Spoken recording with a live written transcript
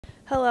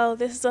Hello,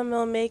 this is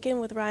Amyill Macon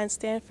with Ryan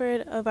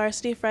Standford, a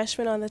varsity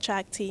freshman on the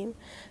track team.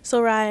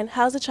 So Ryan,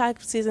 how's the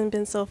track season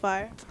been so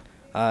far?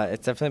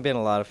 It's definitely been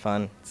a lot of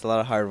fun. It's a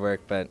lot of hard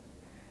work, but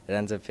it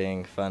ends up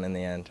being fun in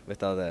the end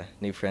with all the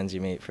new friends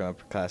you meet from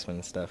upperclassmen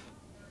and stuff.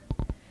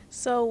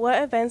 So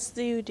what events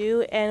do you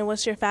do and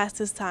what's your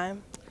fastest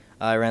time?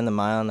 I ran the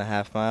mile and the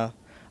half mile.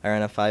 I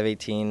ran a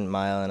 5:18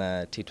 mile and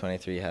a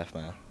 2:23 half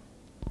mile.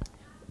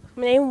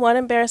 Name one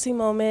embarrassing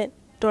moment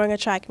during a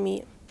track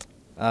meet.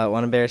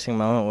 One embarrassing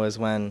moment was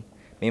when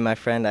me and my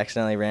friend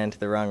accidentally ran to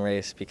the wrong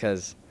race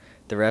because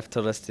the ref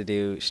told us to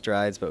do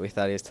strides, but we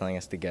thought he was telling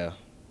us to go.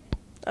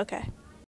 Okay.